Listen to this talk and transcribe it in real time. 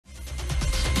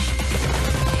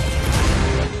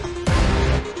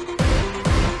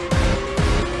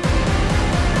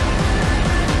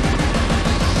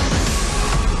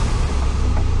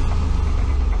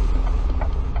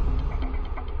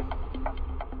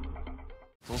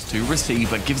To receive,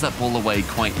 but gives that ball away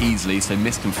quite easily, so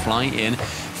Mist can fly in,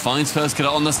 finds First Killer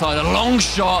on the side, a long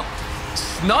shot,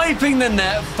 sniping the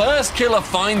net. First Killer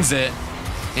finds it.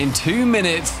 In 2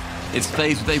 minutes, it's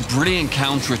FaZe with a brilliant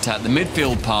counter-attack. The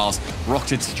midfield pass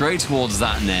rocketed straight towards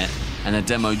that net, and a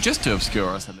demo just to obscure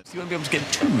us. He won't be able to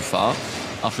get too far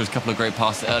after his couple of great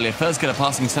passes earlier. First Killer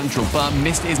passing central, but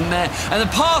Mist isn't there. And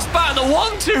the pass back, the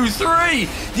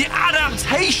 1-2-3! The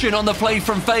adaptation on the play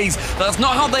from FaZe. That's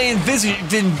not how they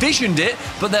envisioned it,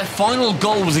 but their final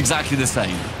goal was exactly the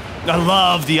same. I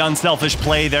love the unselfish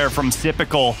play there from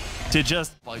Cypical to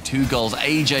just... By 2 goals,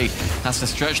 AJ has to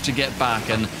stretch to get back,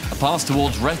 and a pass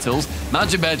towards Rettles.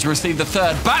 Magic Bear to receive the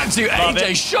third. Back to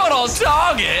AJ, shot on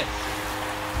target!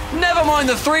 Never mind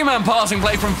the 3-man passing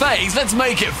play from FaZe, let's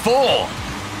make it 4.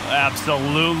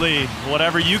 Absolutely.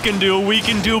 Whatever you can do, we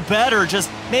can do better.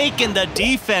 Just making the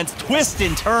defense twist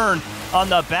and turn on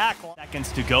the back.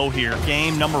 Seconds to go here.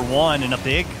 Game number 1, and a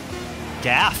big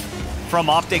gaff from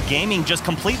OpTic Gaming. Just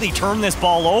completely turned this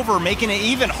ball over, making it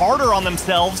even harder on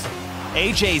themselves.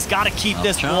 AJ's got to keep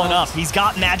this one up. He's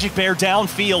got Magic Bear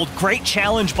downfield. Great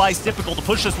challenge by Cypical to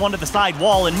push this one to the side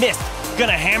wall, and Mist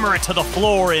gonna hammer it to the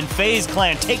floor, and FaZe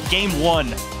Clan take game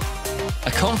 1.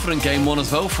 A confident game 1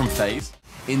 as well from FaZe.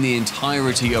 In the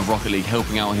entirety of Rocket League,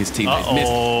 helping out his teammates.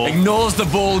 Mist ignores the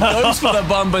ball, goes for the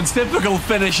bump, and Cypical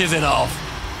finishes it off.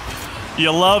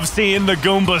 You love seeing the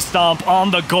Goomba stomp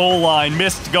on the goal line.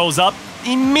 Mist goes up,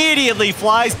 immediately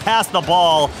flies past the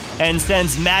ball, and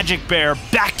sends Magic Bear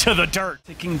back to the dirt.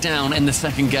 Ticking down in the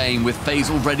second game with FaZe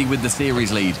already with the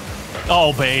series lead.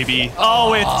 Oh, baby.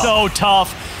 Oh, it's so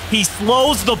tough. He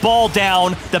slows the ball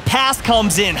down, the pass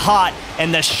comes in hot,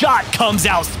 and the shot comes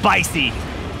out spicy.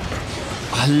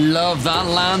 I love that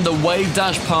land, the wave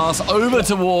dash pass over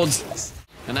towards...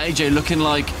 And AJ looking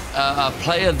like a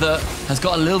player that has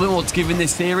got a little bit more to give in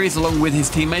this series, along with his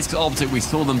teammates. Because OpTic, we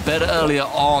saw them better earlier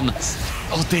on.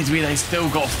 Oh, did we? They still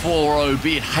got 4-0, but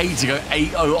you'd hate to go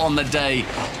 8-0 on the day.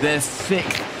 Their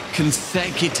 6th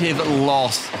consecutive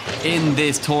loss in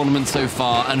this tournament so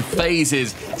far, and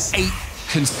FaZe's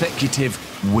 8th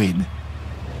consecutive win.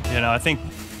 You know, I think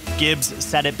Gibbs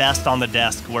said it best on the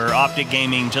desk, where OpTic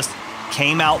Gaming just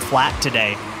came out flat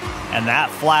today, and that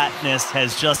flatness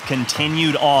has just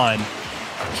continued on.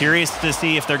 Curious to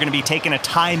see if they're going to be taking a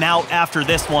timeout after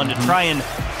this one to try and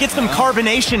get some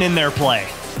carbonation in their play.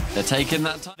 They're taking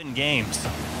that time in games.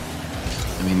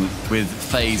 I mean, with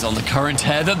FaZe on the current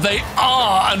tear that they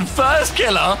are, and First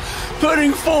Killer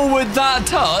putting forward that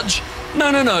touch.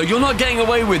 No, you're not getting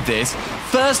away with this.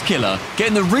 First Killer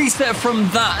getting the reset from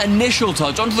that initial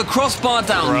touch onto the crossbar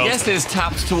down. Yes, there's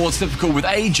taps towards Cypical with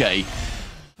AJ.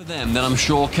 For them, then I'm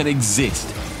sure can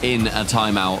exist in a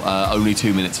timeout only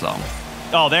 2 minutes long.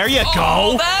 Oh, there you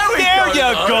go. There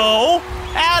you go.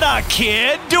 Atta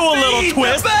kid. Do a little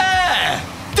twist.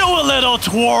 Do a little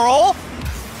twirl.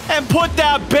 And put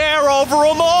that bear over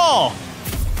them all.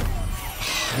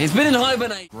 He's been in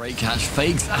hibernate. Great catch.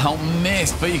 Fakes out,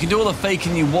 Mist. But you can do all the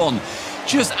faking you want.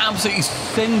 Just absolutely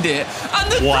send it.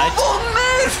 And the double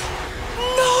miss!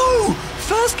 No!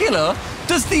 First Killer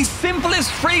does the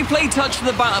simplest free play touch to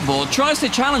the battleborder, tries to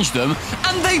challenge them,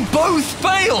 and they both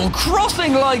fail,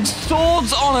 crossing like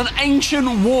swords on an ancient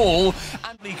wall.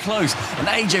 And be close. And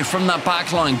AJ from that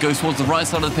back line goes towards the right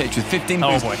side of the pitch with 15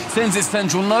 boost. Sends it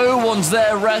central. No one's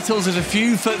there. Rettles is a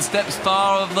few footsteps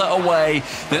farther away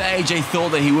than AJ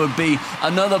thought that he would be.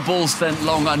 Another ball sent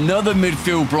long. Another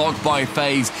midfield block by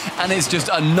FaZe. And it's just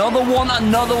another one,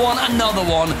 another one, another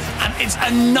one. And it's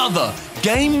another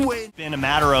game win. It's been a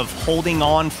matter of holding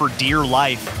on for dear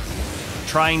life,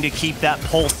 trying to keep that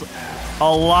pulse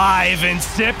alive, and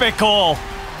Cypical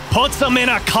puts them in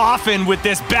a coffin with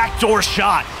this backdoor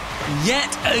shot.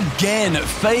 Yet again,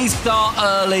 FaZe start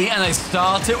early, and they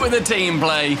start it with a team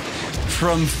play.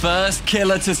 From First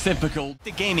Killer to Cypical.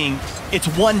 The gaming, it's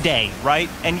one day, right?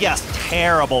 And yes,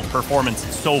 terrible performance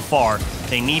so far.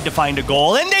 They need to find a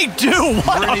goal, and they do!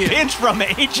 What a pinch from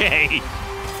AJ!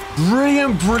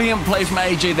 Brilliant play from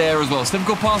AJ there as well.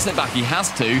 Cypical pass it back, he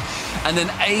has to. And then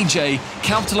AJ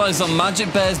capitalizes on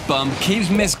Magic Bear's bump, keeps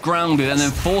Mist grounded, and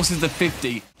then forces the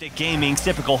 50. The gaming,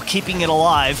 Cypical keeping it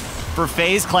alive for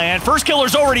FaZe Clan. First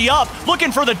Killer's already up,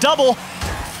 looking for the double.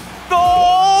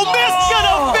 Oh, Mist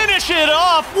gonna finish it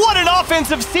off! What an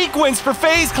offensive sequence for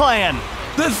FaZe Clan!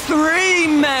 The 3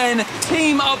 men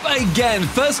team up again.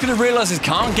 First Killer realizes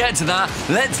can't get to that.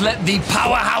 Let's let the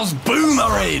powerhouse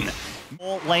boomer in.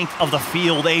 Full length of the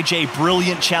field. AJ,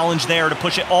 brilliant challenge there to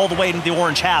push it all the way into the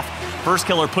orange half. First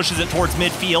Killer pushes it towards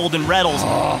midfield, and Rettles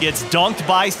gets dunked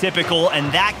by Cypical,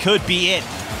 and that could be it.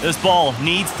 This ball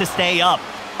needs to stay up.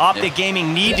 OpTic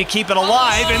Gaming need to keep it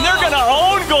alive, and they're going to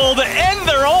own goal to end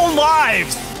their own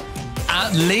lives.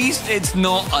 At least it's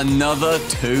not another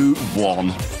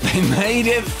 2-1. They made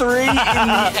it 3 in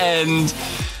the end.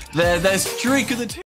 Their streak of the 2.